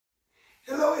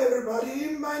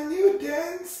everybody, my new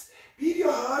dance, Beat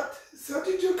Your Heart,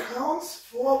 32 counts,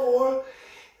 4 wall,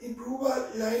 improver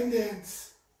line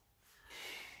dance.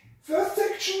 First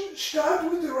section, start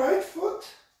with the right foot,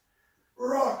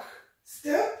 rock,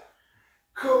 step,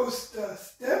 coaster,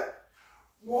 step,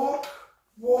 walk,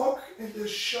 walk, and the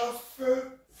shuffle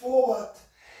forward.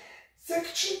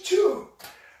 Section 2,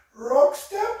 rock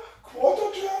step,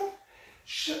 quarter turn,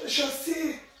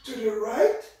 chassé to the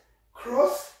right,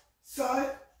 cross,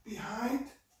 side, behind,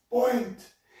 point.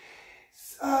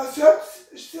 Third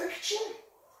section,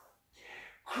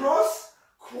 cross,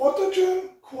 quarter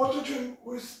turn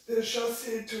with the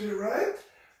chassé to the right,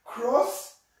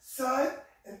 cross, side,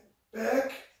 and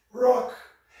back, rock.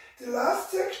 The last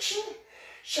section,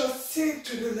 chassé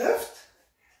to the left,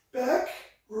 back,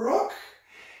 rock,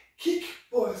 kick,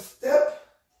 ball, step,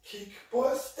 kick,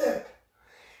 ball, step.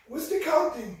 With the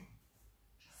counting,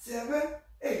 7,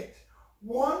 8,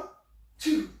 1,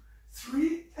 2,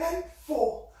 3, and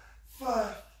 4,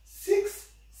 5, 6,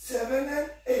 7,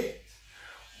 and 8.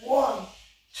 1,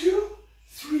 2,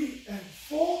 3, and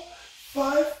 4,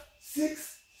 5,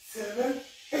 6, 7,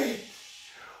 8.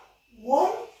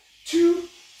 1, 2,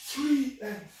 3,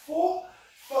 and